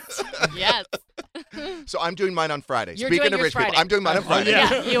Yes. the butt? Yes. So I'm doing mine on Friday. You're Speaking doing of yours rich people, Friday. I'm doing mine on Friday.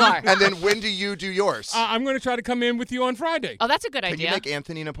 Yeah, you are. And then when do you do yours? I'm going to try to come in with you on Friday. Oh, that's a good Can idea. you make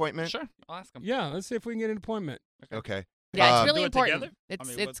Anthony an appointment? Sure, I'll ask him. Yeah, let's see if we can get an appointment. Okay. Yeah, it's really Do it important. together? It's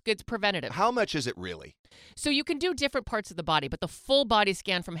I mean, it's preventative. How much is it really? So you can do different parts of the body, but the full body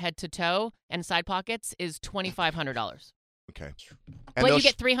scan from head to toe and side pockets is $2,500. Okay. But they'll you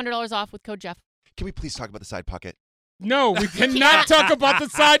get $300 off with code Jeff. Can we please talk about the side pocket? No, we cannot talk about the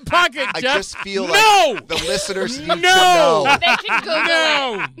side pocket, I Jeff. just feel no! like the listeners need to No! know. They can Google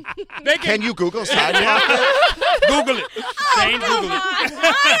No! They Can you Google side pocket? Google it. Shane, Google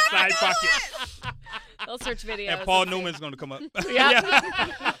it. Side pocket. They'll search videos. And Paul Newman's going to come up.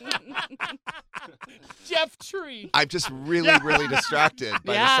 Jeff Tree. I'm just really, really distracted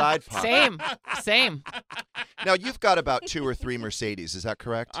by the side pocket. Same. Now you've got about 2 or 3 Mercedes. Is that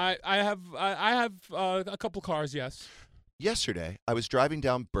correct? I have a couple cars, yes. Yesterday, I was driving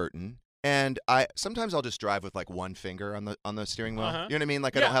down Burton, and sometimes I'll just drive with like one finger on the steering wheel. Uh-huh. You know what I mean?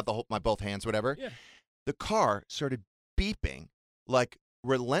 Like I don't have my both hands, whatever. Yeah. The car started beeping like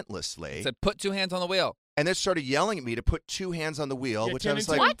relentlessly. Said, put 2 hands on the wheel. and then started yelling at me to put 2 hands on the wheel, Yeah, which 10 I was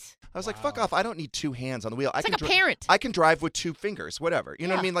and like, 2? I was like, fuck off! I don't need 2 hands on the wheel. It's like a parent. I can drive with 2 fingers, whatever. You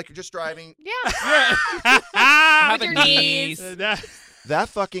know what I Yeah. mean? Like you're just driving. Yeah. Have a your knees. That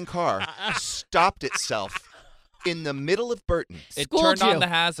fucking car stopped itself in the middle of Burton. It Schooled turned on you. the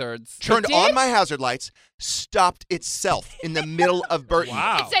hazards. Turned did? on my hazard lights, stopped itself in the middle of Burton.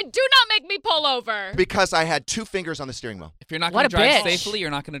 Wow. It said, "Do not make me pull over." Because I had 2 fingers on the steering wheel. If you're not What going to a drive bitch. safely, you're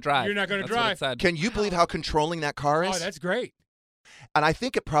not going to drive. You're not gonna That's what drive. it said. Can you believe how controlling that car is? Oh, that's great. And I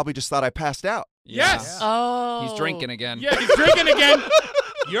think it probably just thought I passed out. Yes. Oh. He's drinking again. Yeah, he's drinking again.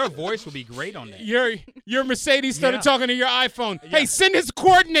 Your voice will be great on that. Your Mercedes started Yeah. talking to your iPhone. Hey, send his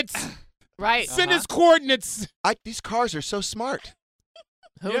coordinates. Right. Send his coordinates. These cars are so smart.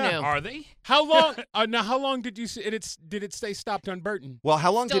 Who Yeah. knew? Are they? How long? Now, how long did you? Did it stay stopped on Burton? Well,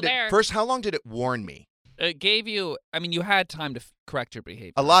 how long Still did there. it? First, how long did it warn me? It gave you. I mean, you had time to correct your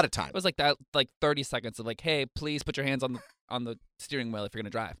behavior. A lot of time. It was like that, like 30 seconds of like, hey, please put your hands on the steering wheel if you're gonna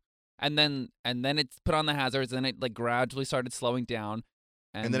drive, and then it's put on the hazards, and it like gradually started slowing down,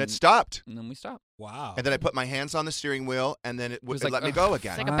 And then it stopped. and then we stopped. Wow. And then I put my hands on the steering wheel, and then it, was it like, let me ugh. go It's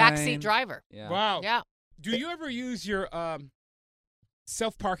again. like a Fine. backseat driver. Yeah. Wow. Yeah. Do you ever use your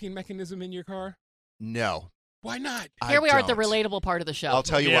self-parking mechanism in your car? No. Why not? Here we are at the don't. relatable part of the show. I'll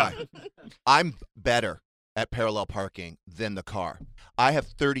tell you Yeah. why. I'm better at parallel parking than the car. I have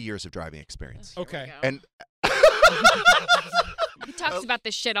 30 years of driving experience. Okay. And He talks about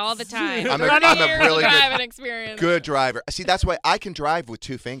this shit all the time. I'm a 30 really years of good- driving experience. good driver. See, that's why I can drive with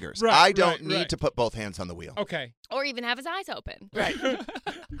 2 fingers. Right, I don't right, need right. to put both hands on the wheel. Okay. Or even have his eyes open. Right.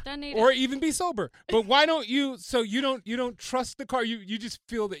 Doesn't need Or it. even be sober. But why don't you? So you don't trust the car. You just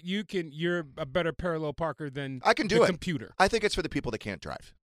feel that you're a better parallel parker than I can do the it. computer. I think it's for the people that can't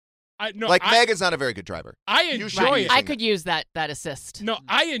drive. No, Like Megan's not a very good driver. I You should enjoy be it. using I could use that assist. No,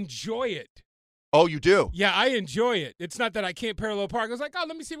 I enjoy it. Oh, you do? Yeah, I enjoy it. It's not that I can't parallel park. I was like, oh,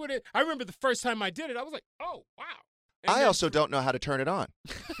 let me see what it. I remember the first time I did it. I was like, oh wow. And I then- also don't know how to turn it on.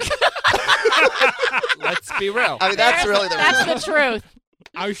 Let's be real. I mean, that's really the reason. That's the truth.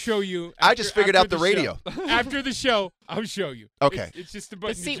 I'll show you. I just figured after out the radio. show. After the show, I'll show you. Okay. It's just a The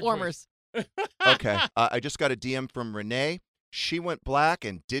button. that seat you warmers. Okay. I just got a DM from Renee. She went black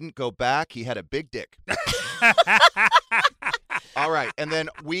and didn't go back. He had a big dick. All right. And then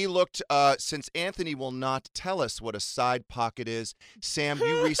we looked, since Anthony will not tell us what a side pocket is, Sam,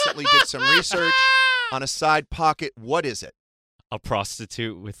 you recently did some research on a side pocket. What is it? A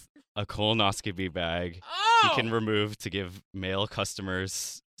prostitute with a colonoscopy bag he Oh! can remove to give male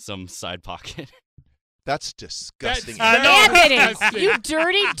customers some side pocket. That's disgusting. That's- Anthony, you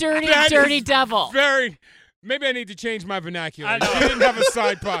dirty, dirty, That dirty is devil. Very. Maybe I need to change my vernacular. I know. She didn't have a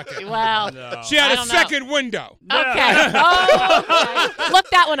side pocket. Well, No. She had I a don't know. second window. Okay. Oh, okay. Look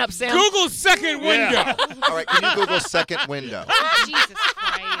that one up, Sam. Google second window. Yeah. All right. Can you Google second window? Jesus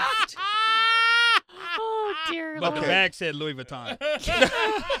Christ. Oh dear But the Lord. bag said Louis Vuitton.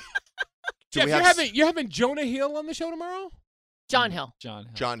 Do Jeff, we you're have having Jonah Hill on the show tomorrow? John Hill. John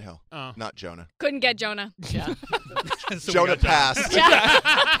Hill. John Hill, Oh. not Jonah. Couldn't get Jonah. Yeah. So we Jonah got John.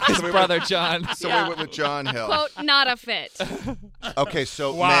 passed. His So we brother went- John. So Yeah. we went with John Hill. Quote, not a fit. Okay,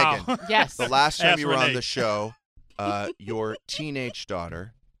 so Wow. Megan, Yes. the last time Ask you were on Renee. the show, your teenage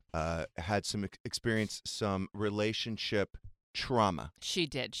daughter had some experienced some relationship trauma. She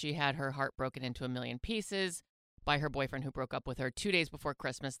did. She had her heart broken into a million pieces by her boyfriend who broke up with her 2 days before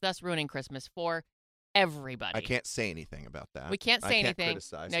Christmas, thus ruining Christmas for everybody. I can't say anything about that. We can't I say can't anything.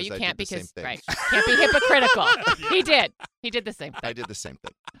 Criticize No, you 'cause I can't did the same because thing. right. Can't be hypocritical. He did. He did the same thing. I did the same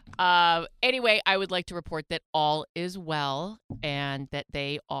thing. Anyway, I would like to report that all is well and that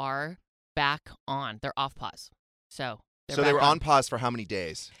they are back on. They're off pause. So they're So they back were on pause for how many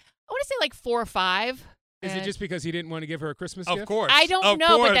days? I want to say like 4 or 5. Is it And just because he didn't want to give her a Christmas Of gift? course. I don't Of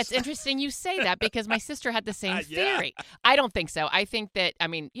know, but course. that's interesting you say that because my sister had the same Yeah. theory. I don't think so. I think that, I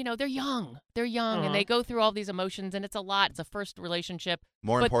mean, they're young. They're young Uh-huh. and they go through all these emotions and it's a lot. It's a first relationship.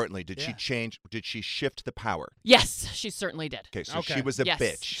 More But- importantly, did she Yeah. change? Did she shift the power? Yes, she certainly did. Okay, so Okay. she was a Yes,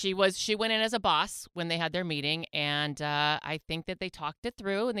 bitch. She went in as a boss when they had their meeting, and I think that they talked it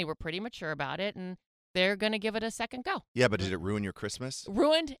through, and they were pretty mature about it, and they're gonna give it a second go. Yeah, but did it ruin your Christmas?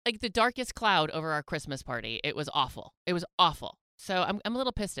 Ruined like the darkest cloud over our Christmas party. It was awful. It was awful. So I'm a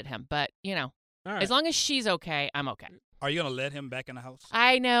little pissed at him, but All right. as long as she's okay, I'm okay. Are you gonna let him back in the house?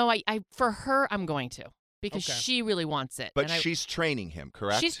 I know. I for her, I'm going to because Okay. she really wants it. But and she's training him,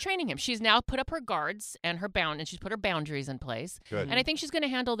 correct? She's training him. She's now put up her guards and and she's put her boundaries in place. Good. And I think she's going to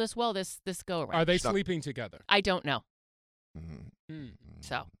handle this well this go around. Are they Stop. sleeping together? I don't know. Mhm. Hmm.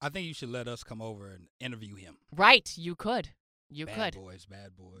 So I think you should let us come over and interview him. right, you could. You Bad could. boys.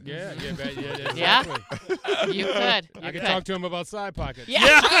 Yeah, Yeah. exactly. You could. I can talk to him about side pockets.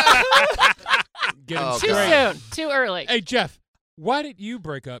 Yeah. Get him Too straight. soon. Too early. Hey, Jeff, why did you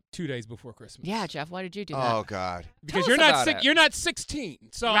break up 2 days before Christmas? Yeah, Jeff, why did you do that? Oh God. Because Tell you're us not about it. you're not 16.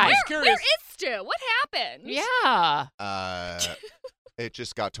 So Right. I'm just curious. Where is Stu? What happened? Yeah. It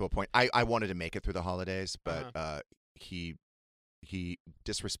just got to a point. I wanted to make it through the holidays, but he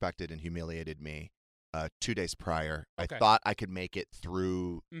disrespected and humiliated me 2 days prior. Okay. I thought I could make it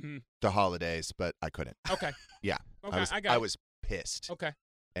through Mm-hmm. the holidays, but I couldn't. Okay. Yeah. Okay, I got I it. was pissed. Okay.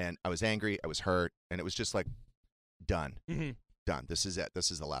 And I was angry. I was hurt, and it was just like, done. Mhm. Done. This is it. This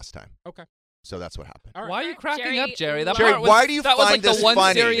is the last time. Okay. So that's what happened. All right. Why are you cracking Jerry, up, Jerry? That Jerry, part was, why do you that was find like this the one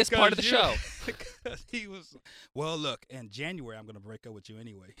funny? serious part of the show. Because he was, well, look, in January, I'm going to break up with you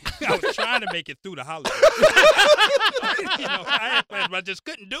anyway. I was trying to make it through the holidays. I had plans, but I just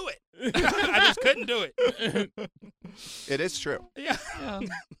couldn't do it. I just couldn't do it. It is true. Yeah.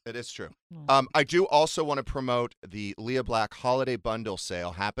 It is true. I do also want to promote the Leah Black Holiday Bundle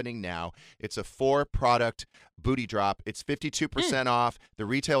sale happening now. It's a 4-product booty drop. It's 52% off. The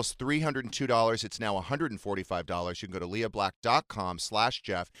retail's $302. It's now $145. You can go to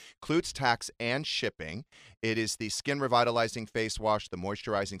leahblack.com/Jeff. Includes tax and shipping. It is the skin revitalizing face wash, the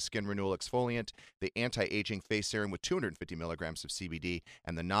moisturizing skin renewal exfoliant, the anti-aging face serum with 250 milligrams of CBD,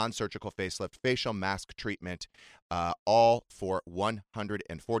 and the non-surgical facelift facial mask treatment, all for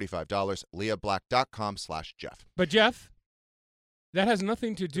 $145. leahblack.com/Jeff. But Jeff, that has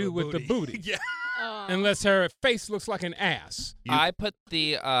nothing to do with the booty. Yeah. Unless her face looks like an ass. I put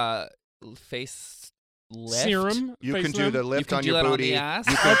the face lift. Serum. You face can do serum? the lift You can on do your that on booty. the ass.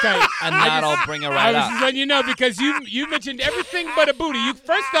 Okay. And that'll bring it right I was up. just letting you know because you mentioned everything but a booty.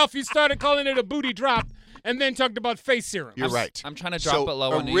 First off, you started calling it a booty drop and then talked about face serum. You're right. I'm trying to drop it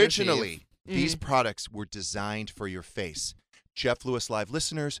low on New Year's originally, Eve. these products were designed for your face. Jeff Lewis Live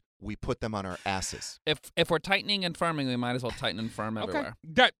listeners, we put them on our asses. If we're tightening and firming, we might as well tighten and firm everywhere.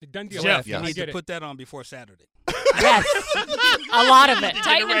 Done deal. Jeff, Yeah. you I need get to it. put that on before Saturday. Yes. A lot of it.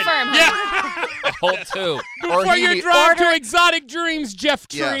 Tight and firm. A whole two. Before he your need- drive to Exotic Dreams, Jeff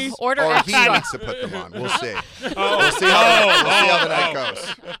Tree. Yes. Order or extra. he needs to put them on. We'll see. Oh. We'll see how the night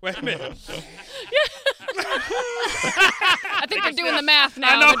goes. Wait a minute. I think they're doing the math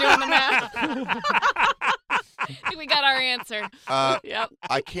now. They're doing the math. I think we got our answer. Yep.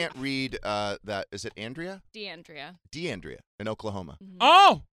 I can't read that. Is it Andrea? D'Andrea. D'Andrea in Oklahoma.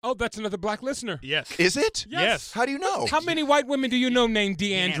 Oh, that's another black listener. Yes. Is it? Yes. How do you know? How many white women do you know named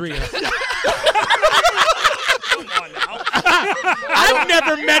D'Andrea? Come on now. I've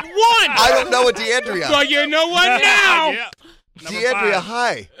never met one. I don't know a D'Andrea. Well, you know one now. Yeah. Number D'Andrea, 5.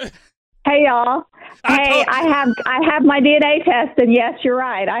 hi. Hey y'all. Hey, I have my DNA test, and yes, you're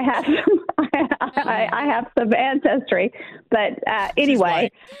right. I have I have some ancestry, but anyway,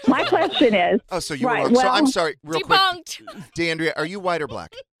 my question is. Oh, so you right, were wrong. So well, I'm sorry, real Debunked. quick. D'Andrea, are you white or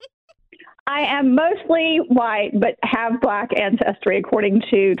black? I am mostly white, but have black ancestry according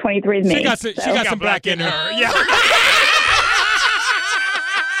to 23andMe. She got some black in her. Yeah.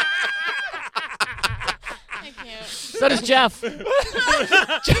 So does Jeff.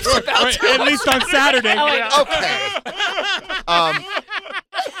 Jeff's about to. At least on Saturday. Okay.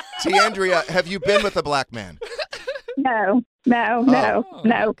 D'Andrea, have you been with a black man? No. Right,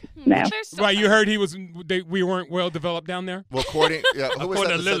 you heard we weren't well developed down there? Well, who was According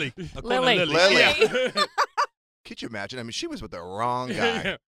that? to Lily. Lily. Yeah. Could you imagine? I mean, she was with the wrong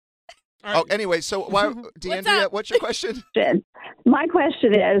guy. All right. Oh, anyway, so why, D'Andrea, what's your question? My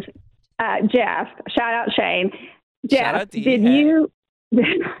question is, Jeff, shout out Shane. Jeff, Shout out D.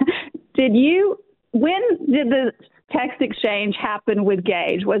 when did the text exchange happen with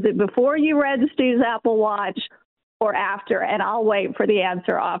Gage? Was it before you read Stu's Apple Watch or after? And I'll wait for the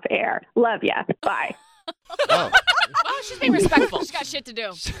answer off air. Love ya. Bye. Oh, Oh, she's being respectful. She's got shit to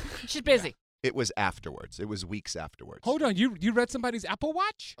do. She's busy. it was afterwards. It was weeks afterwards. Hold on, you read somebody's Apple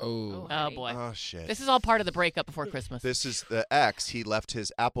Watch? Oh. Oh, boy. Oh, shit. This is all part of the breakup before Christmas. This is the ex. He left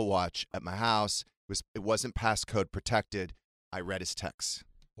his Apple Watch at my house. It wasn't passcode protected. I read his texts.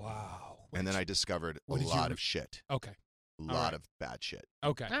 Wow. And then I discovered a what did you lot read? of shit. Okay. A lot of bad shit.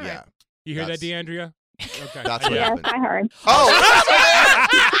 Okay. All right. Yeah. You hear that, That's- D'Andrea? Okay. That's what Yes, happened. I heard.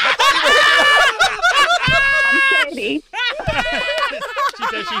 Oh! I'm shady. She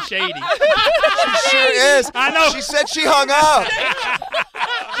said she's shady. She sure is. I know. She said she hung up.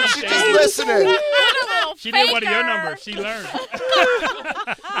 She's just listening. She did one of your numbers. She learned.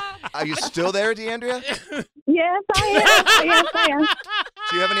 Are you still there, D'Andrea? Yes, I am.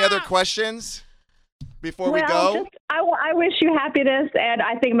 Do you have any other questions? before we go? I wish you happiness, and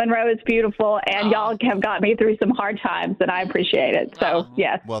I think Monroe is beautiful, and y'all have got me through some hard times, and I appreciate it. So,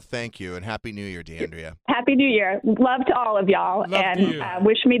 yes. Well, thank you, and Happy New Year, D'Andrea. Happy New Year. Love to all of y'all, and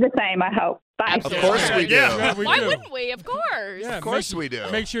wish me the same, I hope. Bye. Of course we do. Yeah, we Why do. wouldn't we? Of course. Yeah, Of course we do.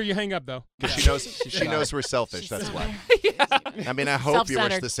 Make sure you hang up, though. Because she knows we're selfish. That's why. I mean, I hope you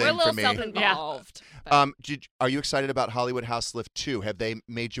wish the same We're a little for me. self-involved. Are you excited about Hollywood House Lift 2? Have they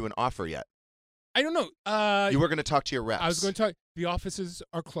made you an offer yet? I don't know. You were going to talk to your reps. I was going to talk. The offices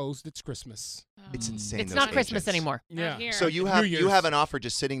are closed. It's Christmas. It's insane. It's those not Christmas agents. anymore. Yeah. So you have an offer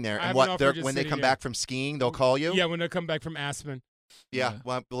just sitting there, I and have what? an offer just When they sitting come there. back from skiing, they'll call you. Yeah, when they come back from Aspen. Yeah.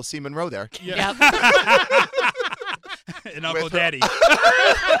 Well, we'll see Monroe there. Yeah. And Uncle Daddy.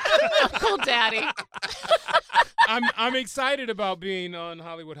 Uncle Daddy. I'm excited about being on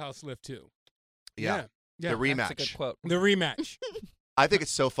Hollywood House Lift 2. Yeah. The rematch. That's a good quote. The rematch. I think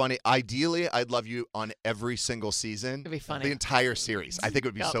it's so funny. Ideally, I'd love you on every single season. It'd be funny. The entire series. I think it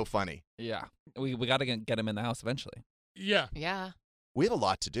would be so funny. Yeah. We got to get him in the house eventually. Yeah. Yeah. We have a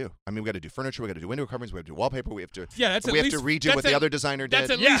lot to do. I mean, we got to do furniture, we got to do window coverings, we have to do wallpaper, we have to Yeah, that's at we have least, to redo that's what at- the other designer did.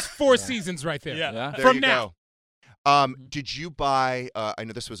 That's at least 4 seasons right there. Yeah. There From you now. go. Did you buy? I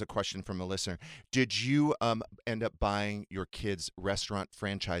know this was a question from a listener. Did you end up buying your kids' restaurant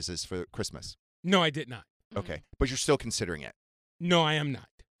franchises for Christmas? No, I did not. Okay, but you're still considering it. No, I am not.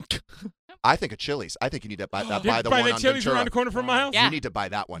 I think of Chili's. I think you need to buy the Buy one that on Chili's Ventura. around the corner from my house? Yeah. You need to buy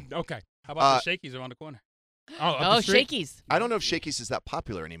that one. Okay. How about the Shakey's around the corner? Oh, Shakey's. I don't know if Shakey's is that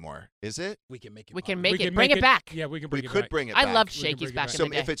popular anymore. Is it? We can make it. We can popular. make We it. can Bring make it back. Yeah, we can We bring it could back. bring it I back. loved We can Shakey's bring it back back. in So the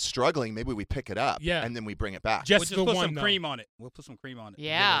day. if it's struggling, maybe we pick it up. Yeah. And then we bring it back. Just We'll just the put one, some though. cream on it. We'll put some cream on it.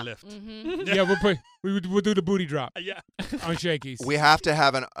 Yeah. Give it a lift. Mm-hmm. Yeah, we'll do the booty drop Yeah. on Shakey's. We have to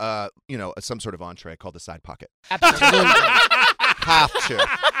have an some sort of entree called the side pocket. Absolutely. Have to.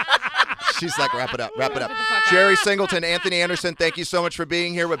 She's like, wrap it up. Jerry Singleton, Anthony Anderson, thank you so much for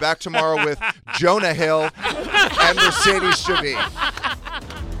being here. We're back tomorrow with Jonah Hill and Mercedes Chavy.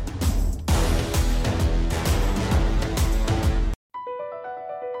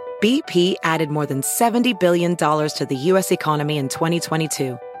 BP added more than $70 billion to the U.S. economy in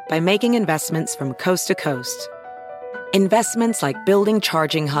 2022 by making investments from coast to coast. Investments like building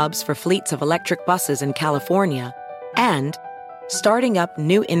charging hubs for fleets of electric buses in California and starting up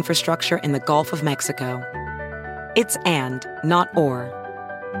new infrastructure in the Gulf of Mexico. It's and, not or.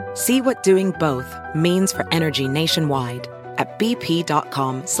 See what doing both means for energy nationwide at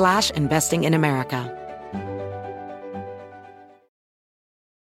bp.com/investing in America.